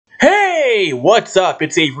Hey, what's up?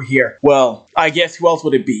 It's Avery here. Well, I guess who else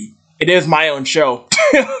would it be? It is my own show.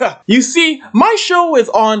 You see, my show is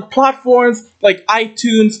on platforms like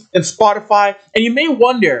iTunes and Spotify, and you may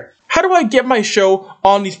wonder, how do I get my show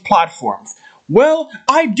on these platforms? Well,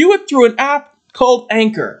 I do it through an app called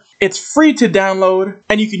Anchor. It's free to download,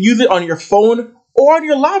 and you can use it on your phone or on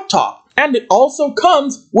your laptop. And it also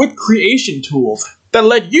comes with creation tools that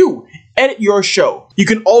let you edit your show. You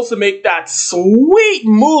can also make that sweet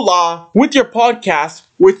moolah with your podcast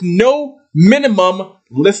with no minimum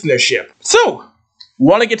listenership. So,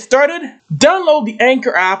 want to get started? Download the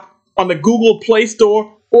Anchor app on the Google Play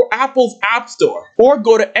Store or Apple's App Store, or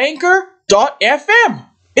go to anchor.fm.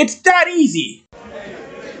 It's that easy.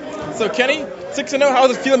 So Kenny, 6-0,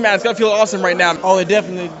 how's it feeling, man? It's gotta feel awesome right now. Oh, it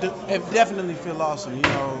definitely feel awesome. You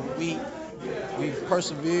know, we've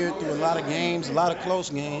persevered through a lot of games, a lot of close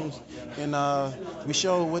games, and we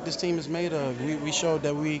showed what this team is made of. We showed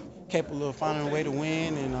that we capable of finding a way to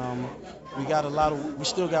win, and we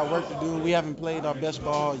still got work to do. We haven't played our best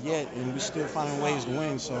ball yet, and we're still finding ways to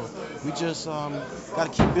win. So we just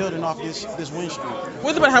got to keep building off this win streak.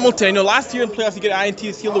 What about Hamilton? You know, last year in playoffs you get INT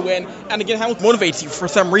to seal the win, and again Hamilton motivates you for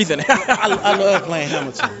some reason. I love playing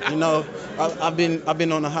Hamilton. You know, I've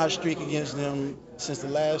been on a hot streak against them since the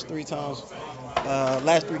last three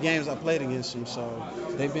games I played against them. So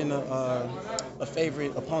they've been a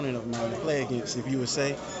favorite opponent of mine to play against, if you would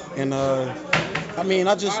say. And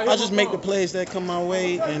I just make the plays that come my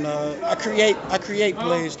way, and I create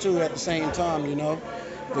plays too at the same time. You know,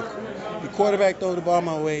 the quarterback throw the ball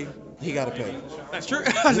my way, he got to pay. That's true.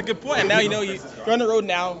 That's a good point. And now you know you're on the road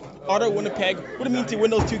now. Ottawa, Winnipeg. What do it mean to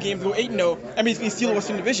win those two games, go 8-0? I mean, it's still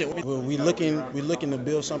Western Division. Well, we're looking to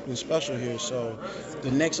build something special here. So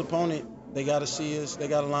the next opponent, they got to see us. They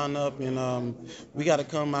got to line up, and we got to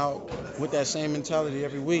come out with that same mentality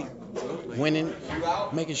every week, winning,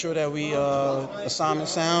 making sure that we assignment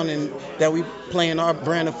sound and that we playing our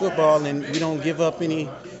brand of football, and we don't give up any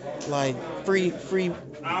free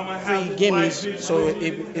gimmies, so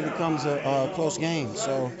it becomes a close game.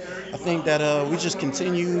 So I think that we just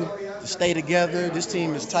continue to stay together. This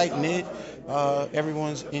team is tight knit.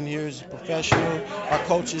 Everyone's in here is professional. Our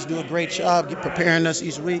coaches do a great job preparing us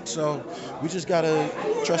each week. So we just got to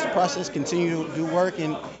trust the process, continue to do work,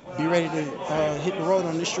 and be ready to hit the road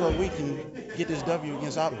on this short week and get this W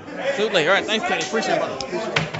against Ottawa. Absolutely. All right. Thanks, Kenny. Appreciate it.